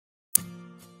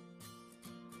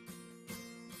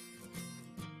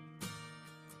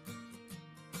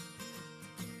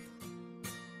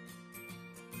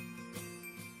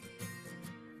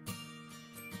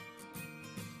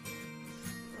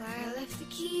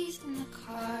keys in the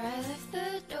car, I left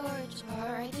the door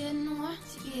ajar. I didn't want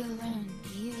to be alone.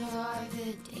 These are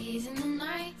the days and the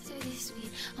nights of these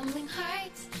sweet, humbling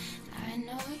heights. I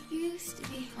know it used to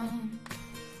be home.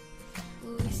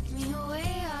 Whisk me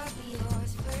away, I'll be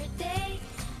yours for a day,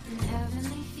 in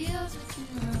heavenly fields we can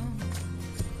roam.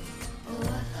 Oh,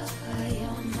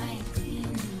 you're my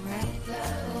clean white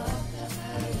love.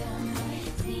 Oh, you're my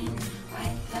clean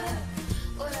white love.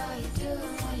 What are you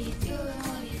doing? What are you doing?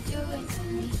 What are you doing to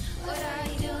me? What are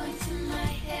you doing to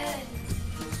my head?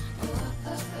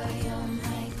 Oh, you're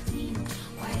my clean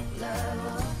white love.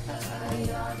 Oh,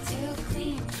 you're too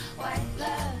clean white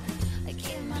love. I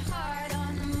gave my heart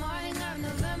on the morning of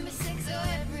November 6th, so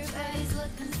everybody's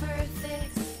looking for a fix.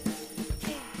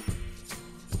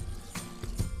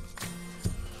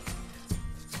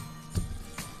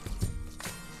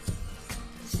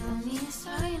 Show me a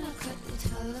sign, I'll cut the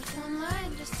telephone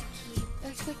line just to keep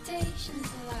expectations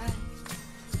alive.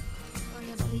 Or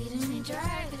you're bleeding me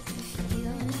dry, but the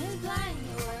feeling is blind.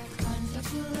 Your work runs up,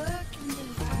 you looking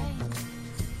divine.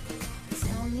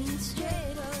 Tell me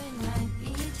straight, or it might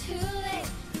be too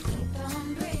late. Keep on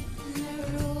breaking the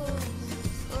rules.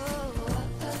 Oh,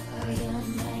 you're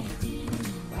my clean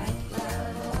white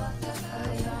love. Oh,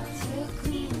 you're too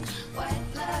clean white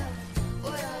love.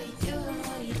 What are you doing?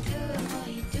 What are you doing? What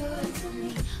are you doing to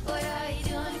me? What are you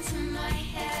doing to my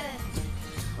head?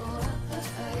 Oh,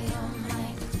 you're my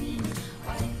clean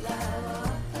white love.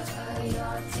 Oh,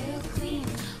 you're too clean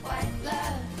white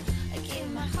love. I gave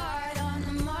my heart on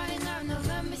the morning of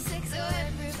November 6th, so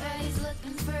everybody's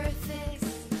looking for a fix.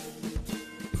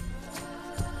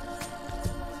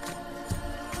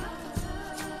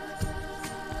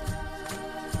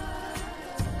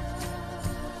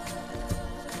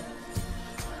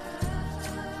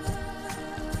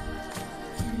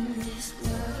 And this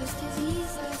nervous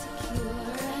disease has a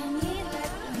cure. I need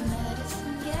let the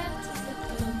medicine get to the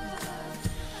bloom.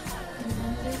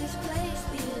 Remember this place,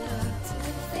 leave it up to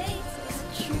the fates. It's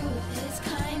true, it's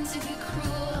kind to be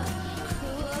cruel,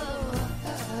 cruel.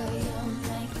 You're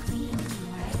my clean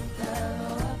white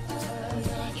love.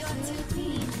 You're too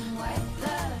clean white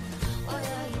love. What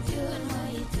are you doing? What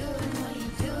are you doing? What are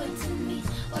you doing to me?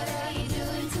 What are you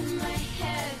doing to my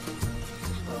head?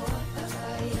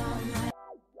 You're my.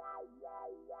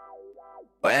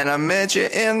 When I met you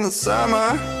in the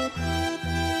summer,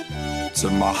 to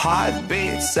my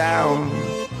heartbeat sound,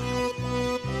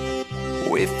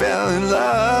 we fell in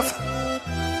love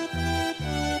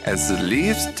as the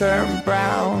leaves turn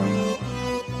brown.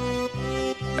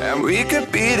 And we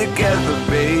could be together,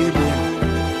 baby,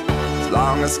 as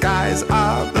long as skies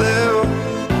are blue.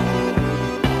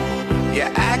 You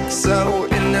act so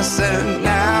innocent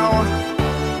now,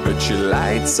 but you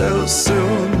lied so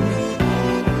soon.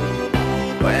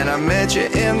 When I met you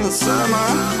in the summer,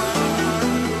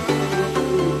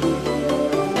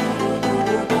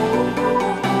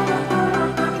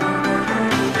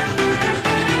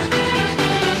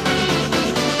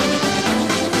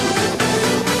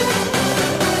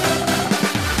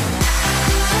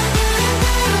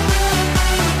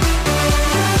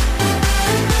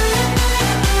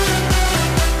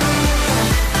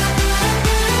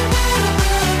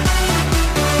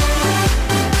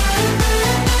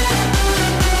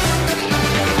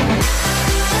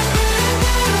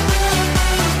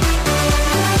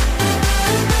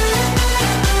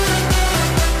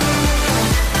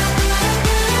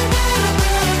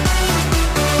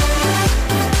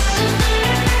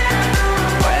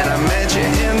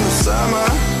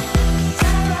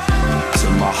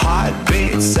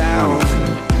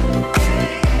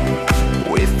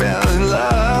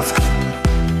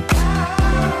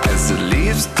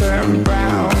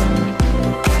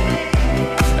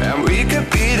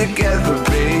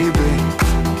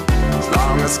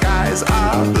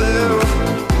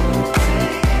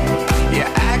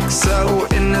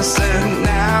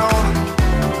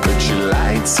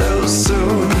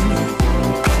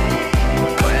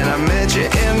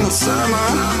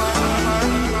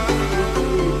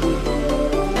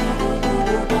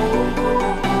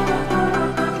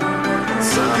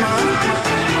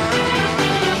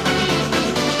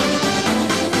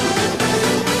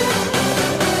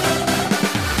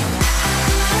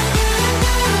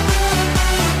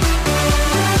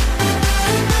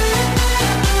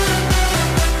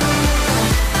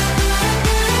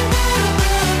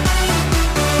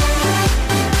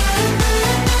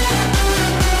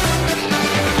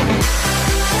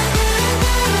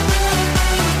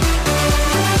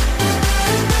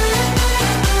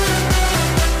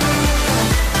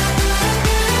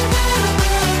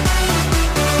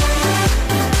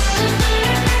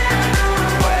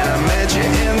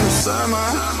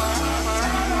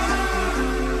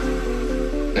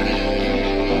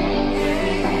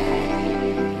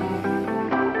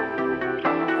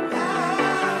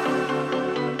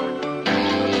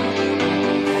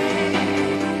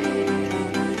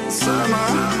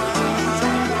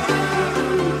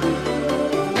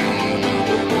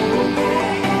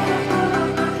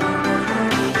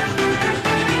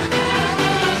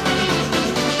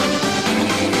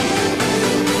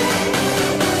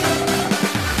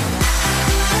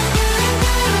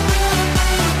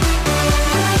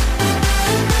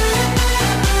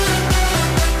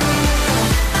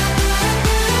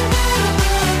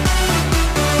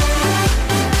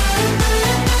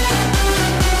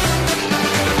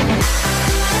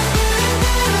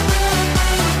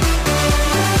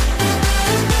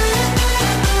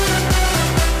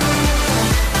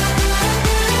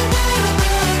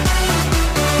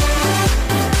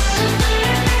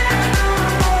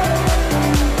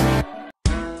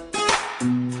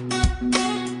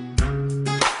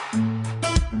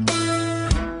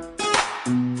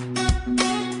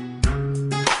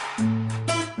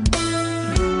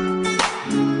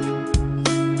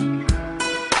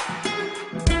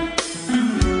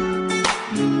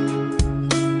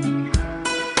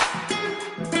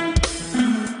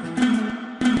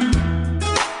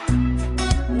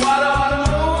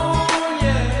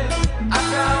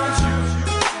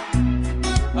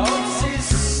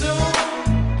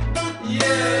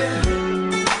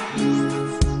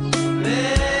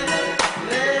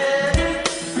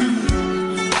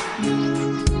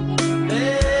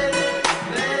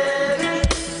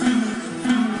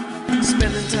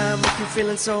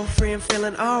 so free and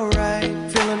feeling alright,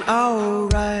 feeling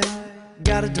alright.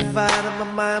 Got a divide in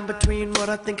my mind between what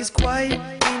I think is quite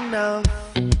enough,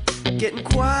 getting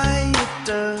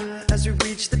quieter as we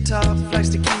reach the top. Flights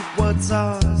to keep what's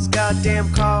ours,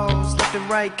 goddamn calls left and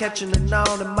right, catching and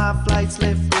on, and my flight's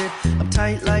lifted. I'm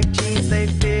tight like jeans, they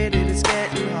fitted. It's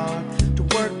getting hard to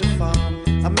work the farm.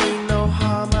 I mean no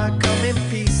harm, I come in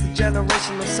peace. The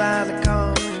generational sign of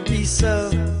calm. Peace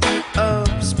up,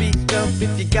 speak up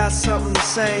if you got something to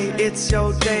say. It's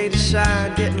your day to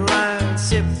shine. Get in line,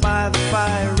 sit by the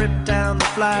fire, rip down the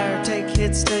flyer, take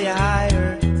hits till you're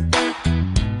higher.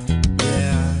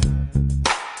 Yeah,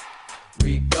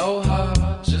 we go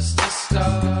hard just to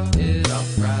start it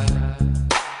off right.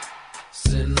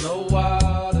 Send the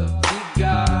water, we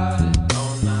got it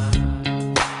all night.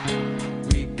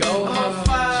 We go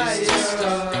hard just to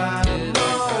start it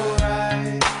off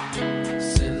right.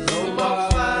 Send the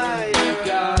water, we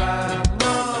got it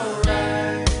all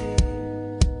right.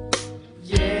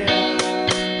 Yeah.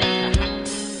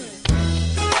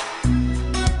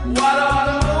 Water on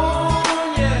the moon,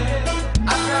 yeah,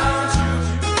 I found you.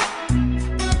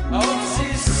 I hope to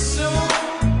see you soon,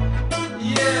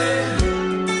 yeah.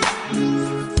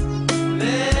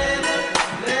 Let it,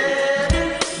 let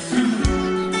it,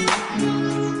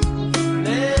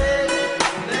 let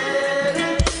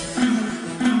it.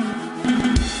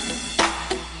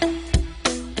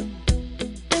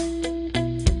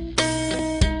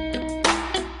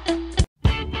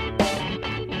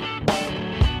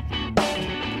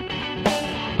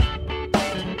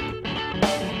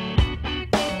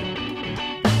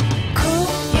 Cool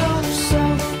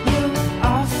yourself, you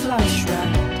are flush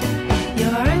right.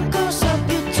 Your ankles up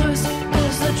your twist,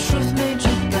 'cause the truth made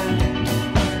you bend.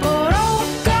 But oh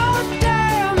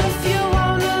goddamn, if you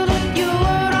wanted it, you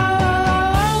would.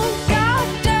 Oh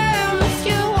goddamn, if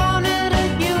you wanted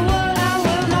it, you would. I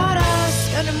will not ask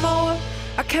anymore.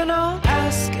 I cannot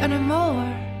ask anymore.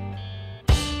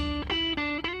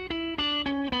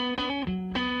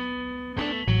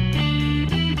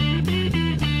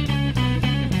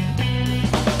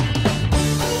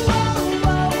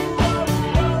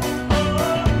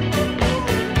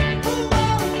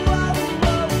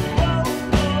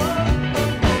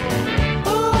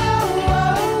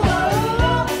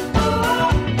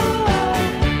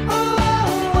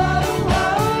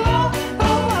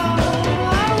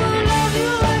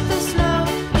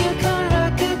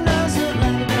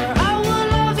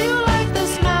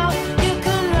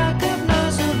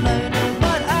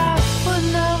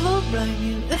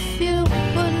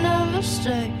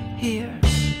 Stay here.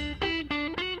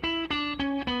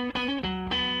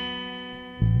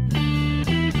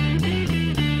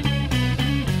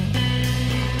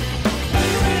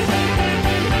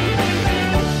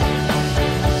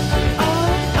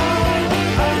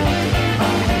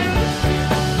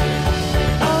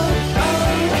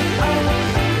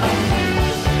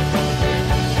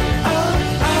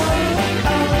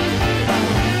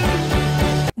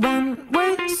 When we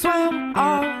swam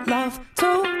our love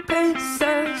to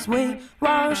pieces, we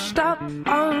washed up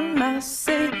on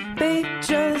messy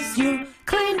beaches. You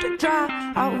cleaned dry,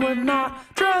 I would not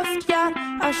drift yet.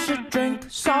 I should drink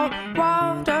salt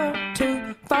water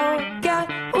to forget.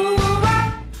 Ooh,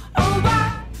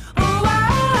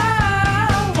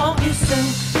 won't you sing?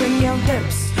 Bring your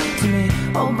hips to me,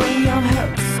 oh bring your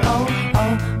hips.